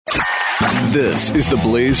This is the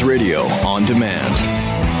Blaze Radio on demand.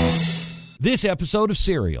 This episode of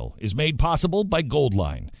Serial is made possible by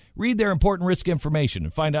Goldline. Read their important risk information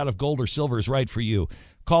and find out if gold or silver is right for you.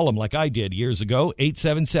 Call them like I did years ago,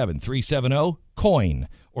 877-370-COIN,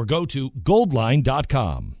 or go to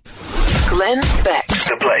goldline.com. Glenn Beck.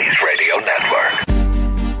 The Blaze Radio Network.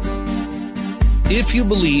 If you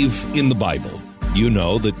believe in the Bible, you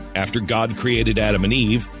know that after God created Adam and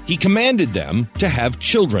Eve, he commanded them to have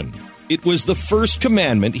children. It was the first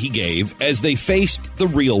commandment he gave as they faced the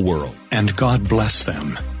real world. And God blessed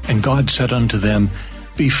them. And God said unto them,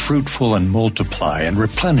 Be fruitful and multiply and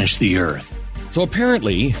replenish the earth. So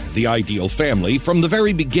apparently, the ideal family from the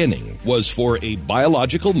very beginning was for a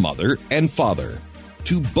biological mother and father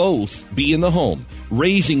to both be in the home,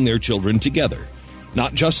 raising their children together.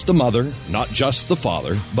 Not just the mother, not just the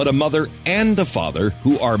father, but a mother and a father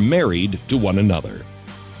who are married to one another.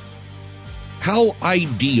 How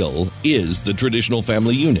ideal is the traditional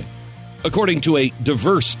family unit? According to a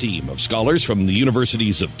diverse team of scholars from the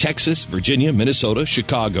universities of Texas, Virginia, Minnesota,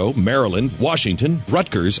 Chicago, Maryland, Washington,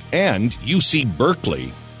 Rutgers, and UC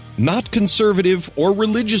Berkeley, not conservative or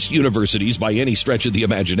religious universities by any stretch of the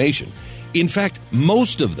imagination. In fact,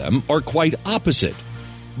 most of them are quite opposite.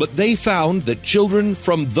 But they found that children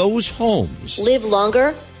from those homes live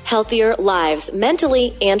longer, healthier lives,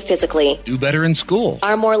 mentally and physically, do better in school,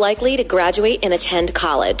 are more likely to graduate and attend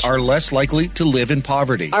college, are less likely to live in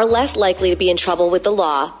poverty, are less likely to be in trouble with the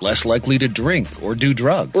law, less likely to drink or do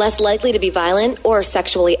drugs, less likely to be violent or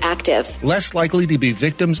sexually active, less likely to be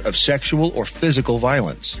victims of sexual or physical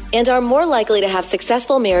violence, and are more likely to have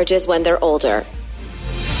successful marriages when they're older.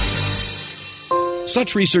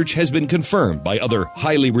 Such research has been confirmed by other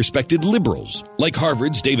highly respected liberals, like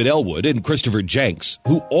Harvard's David Ellwood and Christopher Jenks,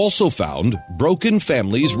 who also found broken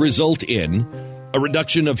families result in a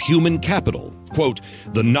reduction of human capital, quote,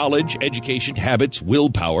 the knowledge, education, habits,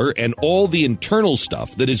 willpower, and all the internal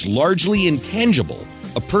stuff that is largely intangible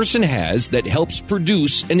a person has that helps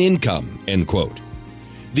produce an income, end quote.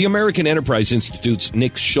 The American Enterprise Institute's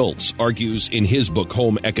Nick Schultz argues in his book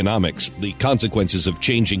Home Economics, The Consequences of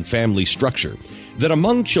Changing Family Structure, that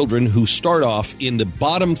among children who start off in the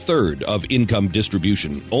bottom third of income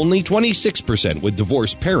distribution, only 26% with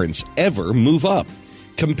divorced parents ever move up,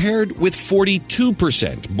 compared with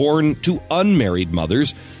 42% born to unmarried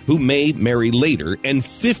mothers who may marry later and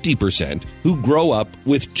 50% who grow up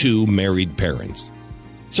with two married parents.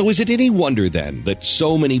 So is it any wonder, then, that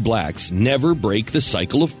so many blacks never break the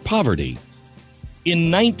cycle of poverty? In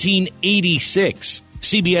 1986,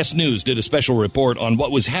 CBS News did a special report on what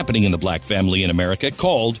was happening in the black family in America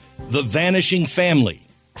called The Vanishing Family,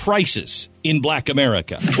 Crisis in Black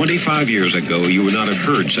America. 25 years ago, you would not have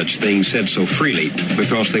heard such things said so freely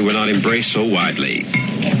because they were not embraced so widely.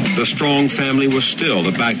 The strong family was still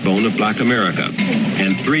the backbone of black America,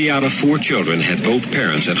 and 3 out of 4 children had both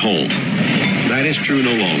parents at home. That is true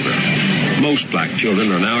no longer. Most black children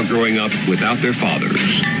are now growing up without their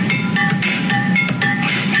fathers.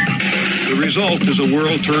 The result is a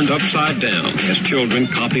world turned upside down as children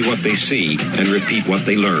copy what they see and repeat what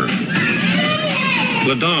they learn.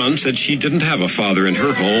 LaDawn said she didn't have a father in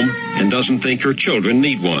her home and doesn't think her children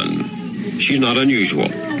need one. She's not unusual.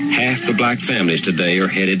 Half the black families today are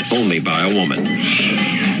headed only by a woman.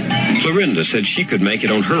 Clorinda said she could make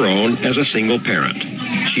it on her own as a single parent.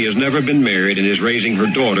 She has never been married and is raising her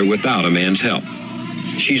daughter without a man's help.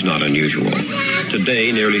 She's not unusual.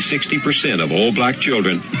 Today, nearly 60% of all black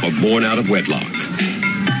children are born out of wedlock.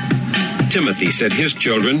 Timothy said his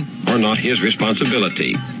children are not his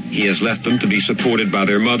responsibility. He has left them to be supported by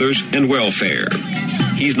their mothers and welfare.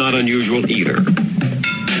 He's not unusual either.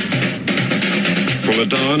 For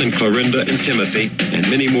LaDawn and Clorinda and Timothy, and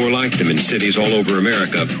many more like them in cities all over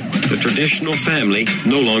America, the traditional family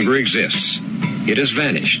no longer exists. It has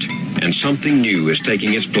vanished, and something new is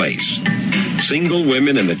taking its place. Single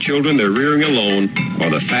women and the children they're rearing alone are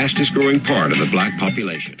the fastest growing part of the black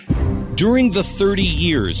population. During the 30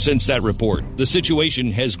 years since that report, the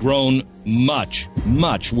situation has grown much,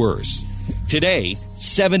 much worse. Today,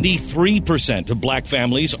 73% of black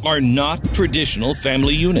families are not traditional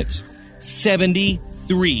family units.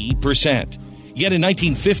 73%. Yet in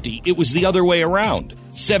 1950, it was the other way around.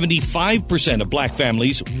 75% of black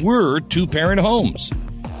families were two-parent homes.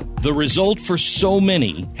 The result for so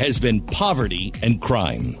many has been poverty and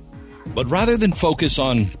crime. But rather than focus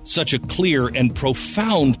on such a clear and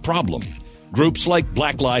profound problem, groups like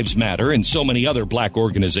Black Lives Matter and so many other black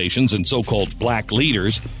organizations and so-called black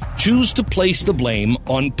leaders choose to place the blame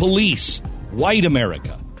on police, white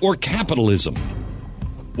America, or capitalism.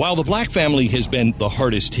 While the black family has been the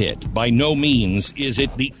hardest hit, by no means is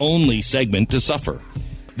it the only segment to suffer.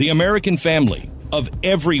 The American family of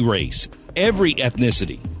every race, every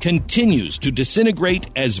ethnicity, continues to disintegrate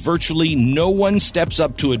as virtually no one steps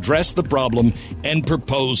up to address the problem and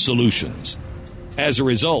propose solutions. As a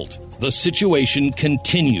result, the situation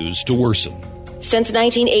continues to worsen. Since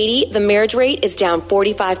 1980, the marriage rate is down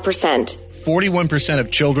 45%. 41% of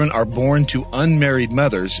children are born to unmarried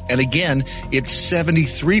mothers, and again, it's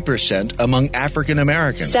 73% among African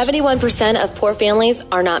Americans. 71% of poor families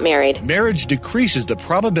are not married. Marriage decreases the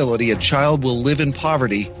probability a child will live in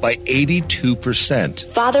poverty by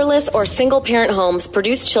 82%. Fatherless or single-parent homes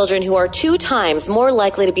produce children who are 2 times more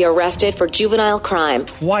likely to be arrested for juvenile crime.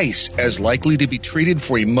 Twice as likely to be treated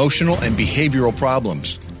for emotional and behavioral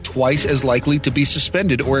problems. Twice as likely to be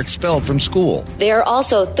suspended or expelled from school. They are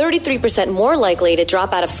also 33% more likely to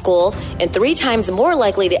drop out of school and 3 times more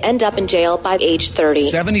likely to end up in jail by age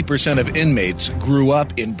 30. 70% of inmates grew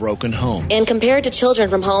up in broken homes. And compared to children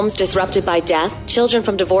from homes disrupted by death, children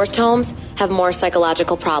from divorced homes have more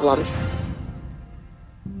psychological problems.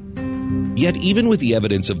 Yet even with the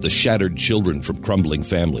evidence of the shattered children from crumbling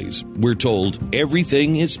families, we're told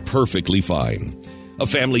everything is perfectly fine. A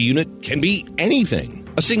family unit can be anything.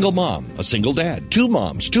 A single mom, a single dad, 2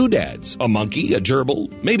 moms, 2 dads, a monkey, a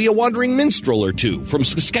gerbil, maybe a wandering minstrel or 2 from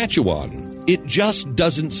Saskatchewan. It just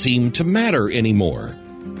doesn't seem to matter anymore.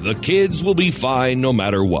 The kids will be fine no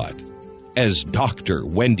matter what. As Dr.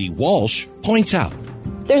 Wendy Walsh points out.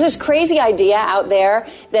 There's this crazy idea out there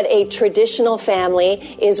that a traditional family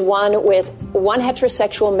is one with one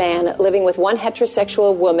heterosexual man living with one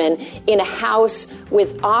heterosexual woman in a house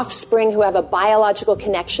with offspring who have a biological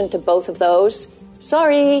connection to both of those.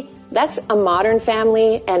 Sorry, that's a modern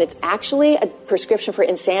family, and it's actually a prescription for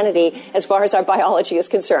insanity as far as our biology is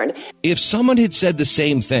concerned. If someone had said the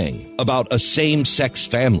same thing about a same-sex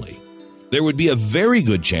family, there would be a very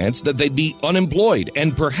good chance that they'd be unemployed,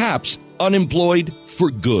 and perhaps unemployed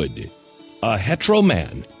for good. A hetero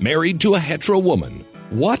man married to a hetero woman.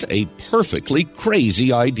 What a perfectly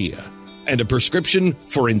crazy idea. And a prescription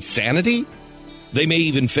for insanity? They may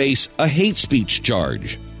even face a hate speech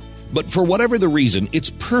charge. But for whatever the reason,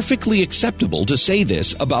 it's perfectly acceptable to say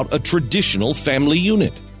this about a traditional family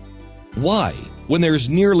unit. Why, when there's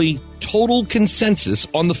nearly total consensus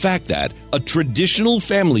on the fact that a traditional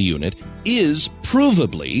family unit is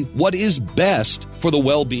provably what is best for the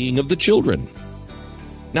well-being of the children?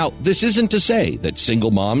 Now, this isn't to say that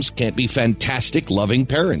single moms can't be fantastic, loving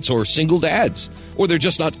parents, or single dads, or they're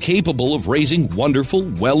just not capable of raising wonderful,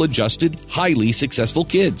 well-adjusted, highly successful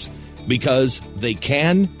kids. Because they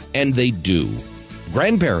can and they do.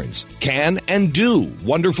 Grandparents can and do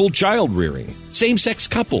wonderful child rearing. Same-sex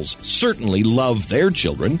couples certainly love their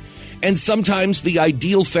children. And sometimes the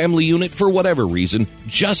ideal family unit, for whatever reason,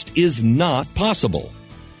 just is not possible.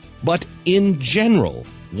 But in general,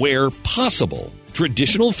 where possible,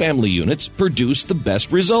 traditional family units produce the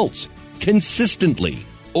best results, consistently,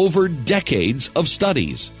 over decades of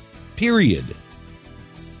studies. Period.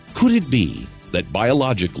 Could it be that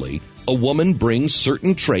biologically, a woman brings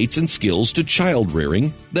certain traits and skills to child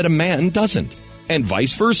rearing that a man doesn't, and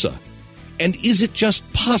vice versa? And is it just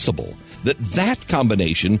possible that that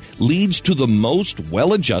combination leads to the most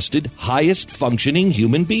well-adjusted, highest-functioning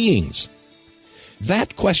human beings?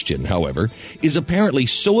 That question, however, is apparently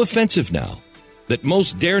so offensive now that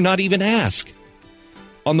most dare not even ask.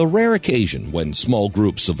 On the rare occasion when small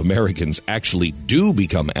groups of Americans actually do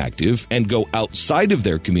become active and go outside of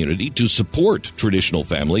their community to support traditional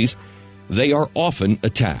families, they are often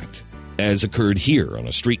attacked, as occurred here on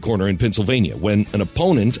a street corner in Pennsylvania when an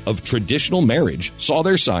opponent of traditional marriage saw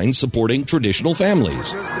their signs supporting traditional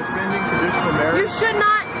families. You should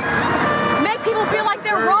not make people feel like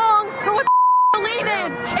they're wrong for what they believe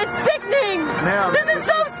in. It's sickening. This is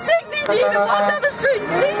so sickening to even walk down the street and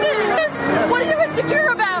see this. What are you insecure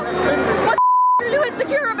about? What are you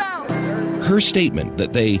insecure about? Her statement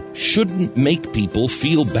that they shouldn't make people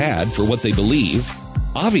feel bad for what they believe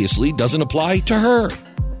obviously doesn't apply to her.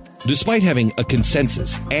 Despite having a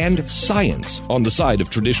consensus and science on the side of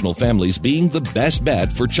traditional families being the best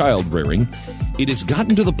bet for child rearing, it has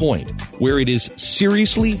gotten to the point where it is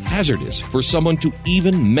seriously hazardous for someone to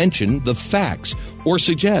even mention the facts or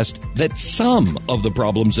suggest that some of the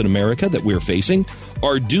problems in America that we're facing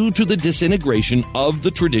are due to the disintegration of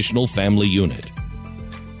the traditional family unit.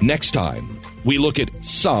 Next time, we look at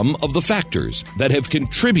some of the factors that have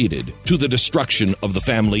contributed to the destruction of the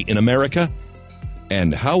family in America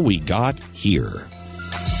and how we got here.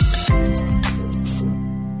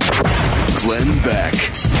 Glenn Beck.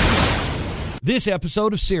 This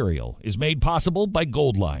episode of Serial is made possible by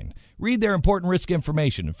Goldline. Read their important risk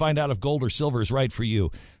information and find out if gold or silver is right for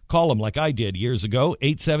you. Call them like I did years ago,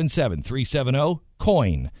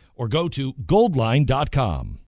 877-370-COIN, or go to goldline.com.